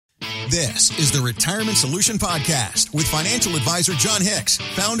This is the Retirement Solution Podcast with financial advisor John Hicks,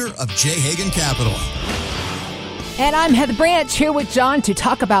 founder of J. Hagan Capital. And I'm Heather Branch here with John to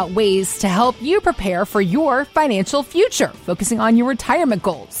talk about ways to help you prepare for your financial future, focusing on your retirement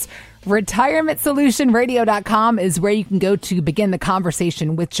goals. RetirementSolutionRadio.com is where you can go to begin the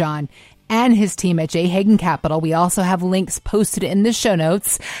conversation with John and his team at J. Hagan Capital. We also have links posted in the show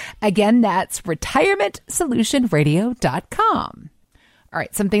notes. Again, that's RetirementSolutionRadio.com. All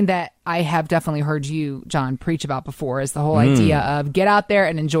right, something that I have definitely heard you, John, preach about before is the whole idea of get out there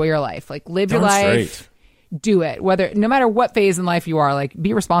and enjoy your life. Like, live your life. Do it. No matter what phase in life you are, like,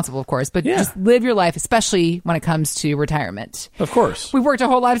 be responsible, of course, but just live your life, especially when it comes to retirement. Of course. We've worked our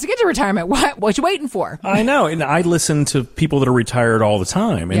whole lives to get to retirement. What you waiting for? I know. And I listen to people that are retired all the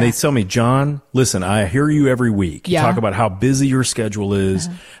time, and they tell me, John, listen, I hear you every week. You talk about how busy your schedule is,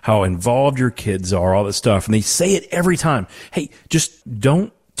 how involved your kids are, all that stuff. And they say it every time. Hey, just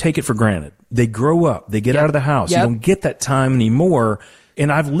don't take it for granted. They grow up. They get out of the house. You don't get that time anymore. And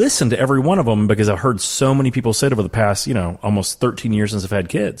I've listened to every one of them because I've heard so many people say it over the past, almost 13 years since I've had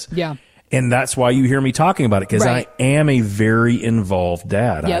kids. Yeah. And that's why you hear me talking about it, because I am a very involved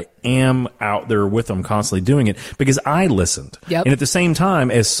dad. I am out there with them constantly doing it because I listened. And at the same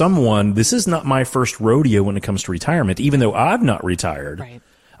time, as someone, this is not my first rodeo when it comes to retirement, even though I've not retired.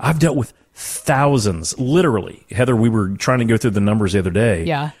 I've dealt with thousands, literally. Heather, we were trying to go through the numbers the other day.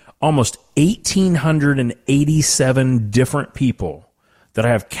 Yeah. Almost 1,887 different people that I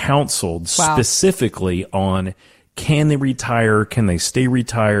have counseled specifically on, can they retire? Can they stay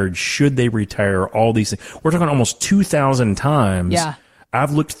retired? Should they retire? All these things. We're talking almost 2,000 times. Yeah.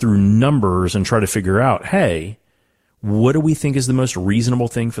 I've looked through numbers and tried to figure out, hey, what do we think is the most reasonable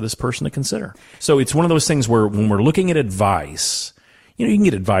thing for this person to consider? So it's one of those things where when we're looking at advice, you can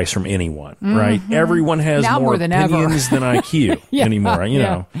get advice from anyone, right? Everyone has more opinions than IQ anymore.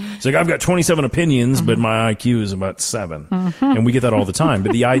 It's like, I've got 27 opinions, but my IQ is about 7. And we get that all the time.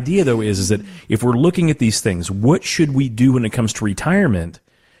 But the idea, though, is that if we're looking at these things, what should we do when it comes to retirement?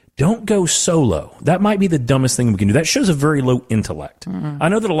 Don't go solo. That might be the dumbest thing we can do. That shows a very low intellect. I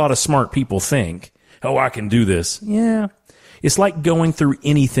know that a lot of smart people think, oh, I can do this. Yeah. It's like going through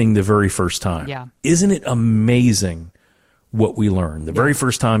anything the very first time. Yeah. Isn't it amazing what we learn the very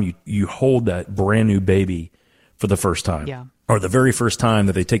first time you hold that brand new baby for the first time, or the very first time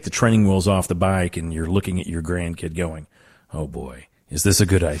that they take the training wheels off the bike and you're looking at your grandkid going, oh boy, is this a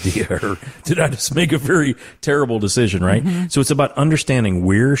good idea? Or did I just make a very terrible decision? Right. So it's about understanding,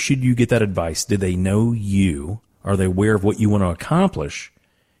 where should you get that advice? Do they know you? Are they aware of what you want to accomplish?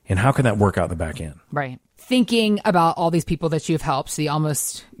 And how can that work out in the back end? Right. Thinking about all these people that you've helped, see,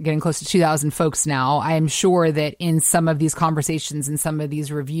 almost getting close to 2,000 folks now, I am sure that in some of these conversations and some of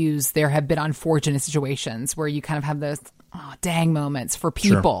these reviews, there have been unfortunate situations where you kind of have those dang moments for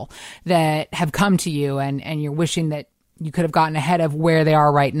people that have come to you and you're wishing that you could have gotten ahead of where they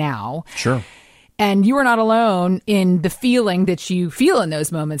are right now. Sure. And you are not alone in the feeling that you feel in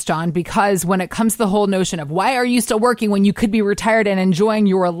those moments, John, because when it comes to the whole notion of why are you still working when you could be retired and enjoying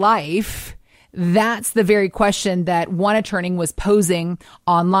your life, that's the very question that one attorney was posing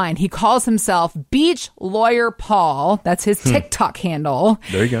online. He calls himself Beach Lawyer Paul. That's his TikTok handle.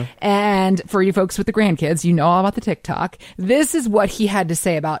 There you go. And for you folks with the grandkids, you know all about the TikTok. This is what he had to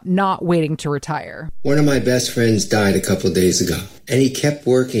say about not waiting to retire. One of my best friends died a couple of days ago, and he kept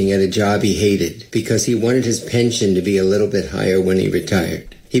working at a job he hated because he wanted his pension to be a little bit higher when he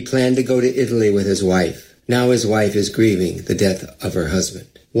retired. He planned to go to Italy with his wife. Now his wife is grieving the death of her husband.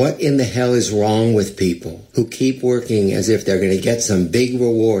 What in the hell is wrong with people who keep working as if they're going to get some big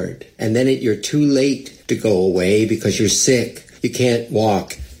reward, and then you're too late to go away because you're sick, you can't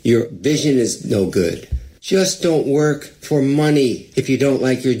walk, your vision is no good. Just don't work for money if you don't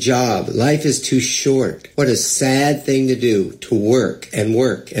like your job. Life is too short. What a sad thing to do, to work and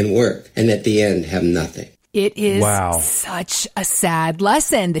work and work, and at the end have nothing. It is such a sad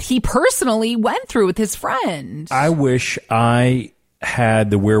lesson that he personally went through with his friend. I wish I had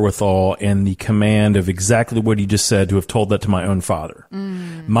the wherewithal and the command of exactly what he just said to have told that to my own father.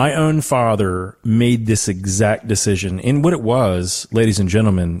 My own father made this exact decision. And what it was, ladies and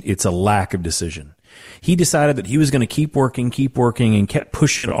gentlemen, it's a lack of decision. He decided that he was going to keep working, and kept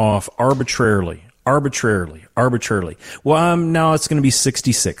pushing it off arbitrarily. Well, now it's going to be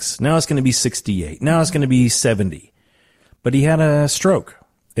 66. Now it's going to be 68. Now it's going to be 70. But he had a stroke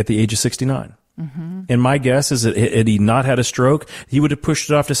at the age of 69. And my guess is that had he not had a stroke, he would have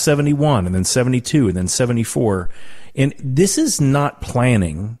pushed it off to 71 and then 72 and then 74. And this is not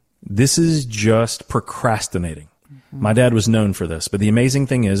planning. This is just procrastinating. My dad was known for this. But the amazing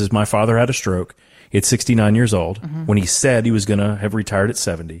thing is my father had a stroke at 69 years old when he said he was going to have retired at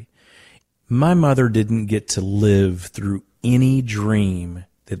 70. my mother didn't get to live through any dream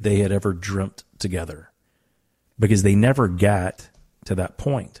that they had ever dreamt together because they never got to that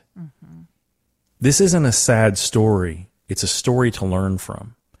point. Mm-hmm. This isn't a sad story. It's a story to learn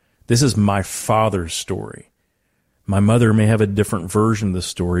from. This is my father's story. My mother may have a different version of the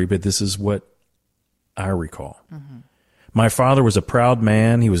story, but this is what I recall. Mm-hmm. My father was a proud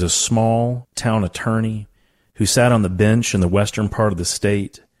man. He was a small town attorney who sat on the bench in the western part of the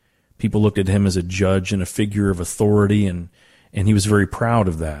state. People looked at him as a judge and a figure of authority, and he was very proud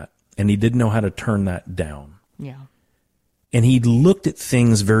of that. And he didn't know how to turn that down. Yeah. And he looked at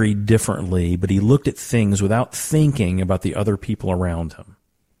things very differently, but he looked at things without thinking about the other people around him.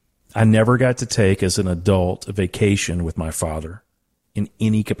 I never got to take, as an adult, a vacation with my father in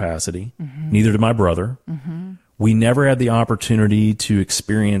any capacity. Mm-hmm. Neither did my brother. Mm-hmm. We never had the opportunity to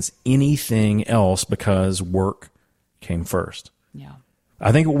experience anything else because work came first. Yeah.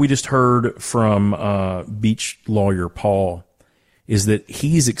 I think what we just heard from beach lawyer Paul is that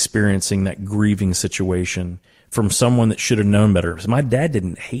he's experiencing that grieving situation from someone that should have known better. Because my dad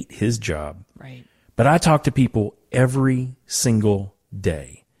didn't hate his job. Right. But I talk to people every single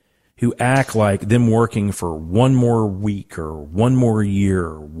day who act like them working for one more week or one more year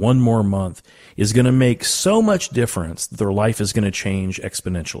or one more month is going to make so much difference that their life is going to change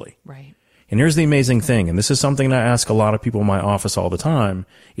exponentially. Right. And here's the amazing thing, and this is something I ask a lot of people in my office all the time.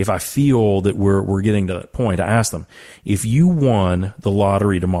 If I feel that we're getting to that point, I ask them, if you won the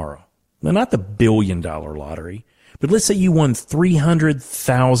lottery tomorrow, now not the $1 billion lottery, but let's say you won $300,000,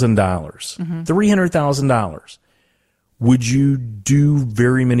 mm-hmm. $300,000. Would you do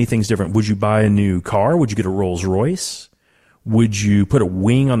very many things different? Would you buy a new car? Would you get a Rolls Royce? Would you put a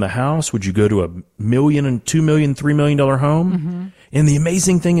wing on the house? Would you go to $1 million and $2 million, $3 million home? Mm-hmm. And the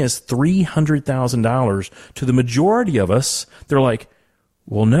amazing thing is $300,000 to the majority of us, they're like,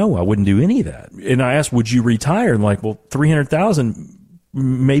 well, no, I wouldn't do any of that. And I asked, would you retire? And like, well, $300,000,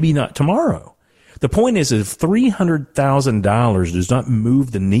 maybe not tomorrow. The point is, if $300,000 does not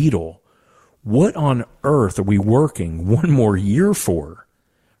move the needle, what on earth are we working one more year for?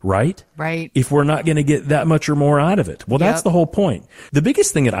 Right? Right. If we're not going to get that much or more out of it. Well, that's the whole point. The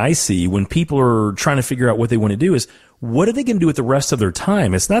biggest thing that I see when people are trying to figure out what they want to do is, what are they going to do with the rest of their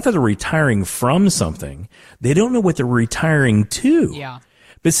time? It's not that they're retiring from something. They don't know what they're retiring to. Yeah.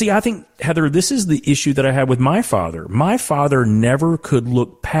 But see, I think, Heather, this is the issue that I had with my father. My father never could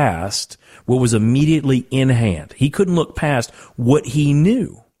look past what was immediately in hand. He couldn't look past what he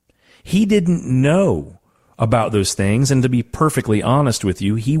knew. He didn't know about those things. And to be perfectly honest with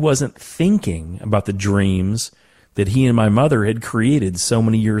you, he wasn't thinking about the dreams that he and my mother had created so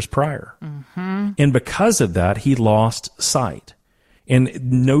many years prior. Mm-hmm. And because of that, he lost sight.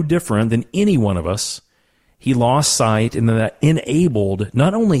 And no different than any one of us, he lost sight, and that enabled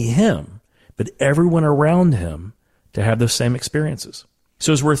not only him, but everyone around him to have those same experiences.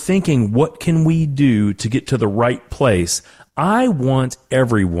 So as we're thinking, what can we do to get to the right place? I want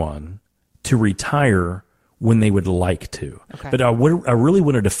everyone to retire when they would like to. Okay. But I really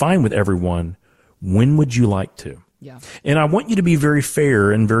want to define with everyone, when would you like to? Yeah. And I want you to be very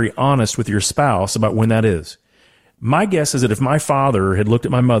fair and very honest with your spouse about when that is. My guess is that if my father had looked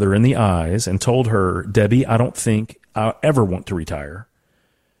at my mother in the eyes and told her, Debbie, I don't think I'll ever want to retire,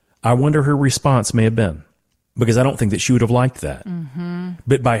 I wonder her response may have been, because I don't think that she would have liked that. Mm-hmm.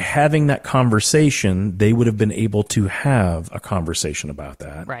 But by having that conversation, they would have been able to have a conversation about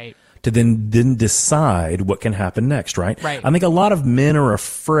that. Right. To then decide what can happen next, right? Right. I think a lot of men are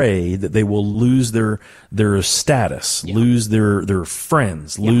afraid that they will lose their status, lose their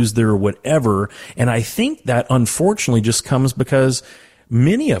friends, lose their whatever. And I think that unfortunately just comes because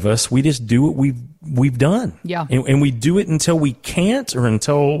many of us, we just do what we've done. Yeah. And we do it until we can't, or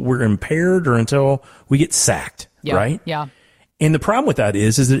until we're impaired, or until we get sacked, right? Yeah. And the problem with that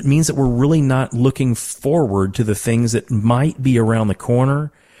is that it means that we're really not looking forward to the things that might be around the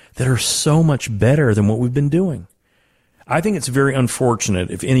corner that are so much better than what we've been doing. I think it's very unfortunate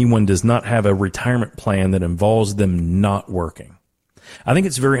if anyone does not have a retirement plan that involves them not working. I think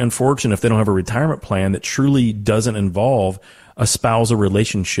it's very unfortunate if they don't have a retirement plan that truly doesn't involve a spousal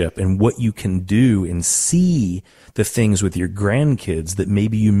relationship and what you can do and see the things with your grandkids that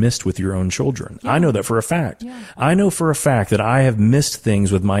maybe you missed with your own children. Yeah. I know that for a fact. Yeah. I know for a fact that I have missed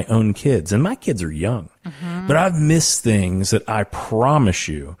things with my own kids, and my kids are young. Mm-hmm. But I've missed things that I promise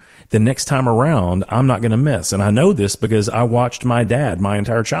you the next time around I'm not going to miss. And I know this because I watched my dad my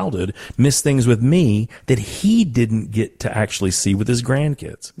entire childhood miss things with me that he didn't get to actually see with his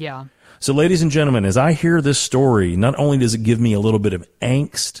grandkids. Yeah. So ladies and gentlemen, as I hear this story, not only does it give me a little bit of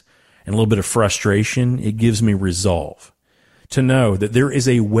angst and a little bit of frustration, it gives me resolve to know that there is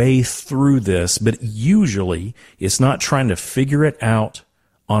a way through this, but usually it's not trying to figure it out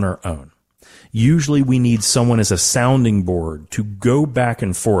on our own. Usually we need someone as a sounding board to go back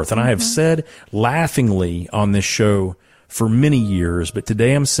and forth. And I have said laughingly on this show for many years, but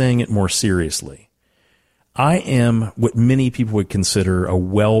today I'm saying it more seriously. I am what many people would consider a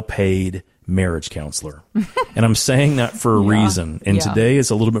well-paid marriage counselor. And I'm saying that for a reason. And today is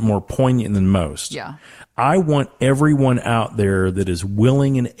a little bit more poignant than most. Yeah. I want everyone out there that is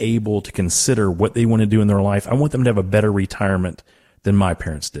willing and able to consider what they want to do in their life. I want them to have a better retirement than my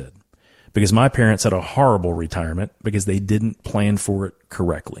parents did. Because my parents had a horrible retirement because they didn't plan for it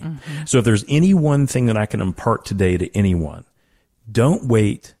correctly. So if there's any one thing that I can impart today to anyone, don't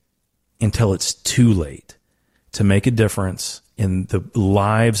wait until it's too late to make a difference in the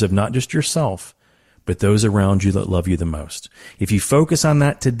lives of not just yourself, but those around you that love you the most. If you focus on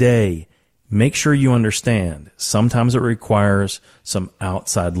that today, make sure you understand sometimes it requires some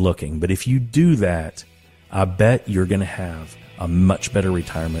outside looking. But if you do that, I bet you're going to have a much better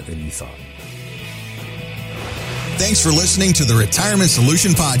retirement than you thought. Thanks for listening to the Retirement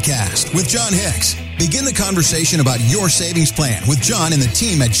Solution Podcast with John Hicks. Begin the conversation about your savings plan with John and the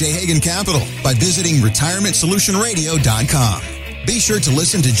team at J. Hagan Capital by visiting retirementsolutionradio.com. Be sure to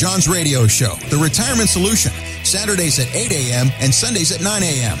listen to John's radio show, The Retirement Solution, Saturdays at 8 a.m. and Sundays at 9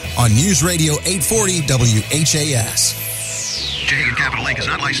 a.m. on News Radio 840 WHAS. J. Hagan Capital Inc. is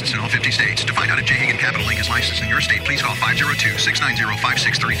not licensed in all 50 states. To find out if J. Hagan Capital Inc. is licensed in your state, please call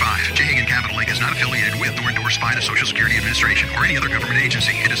 502-690-5635. J. Hagan Capital Inc. is not affiliated with nor endorsed by the Social Security Administration or any other government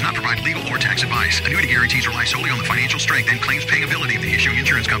agency. It does not provide legal or tax advice. Annuity guarantees rely solely on the financial strength and claims paying ability of the issuing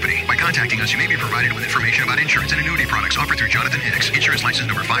insurance company. By contacting us, you may be provided with information about insurance and annuity products offered through Jonathan Hicks, insurance license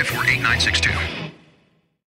number 548962.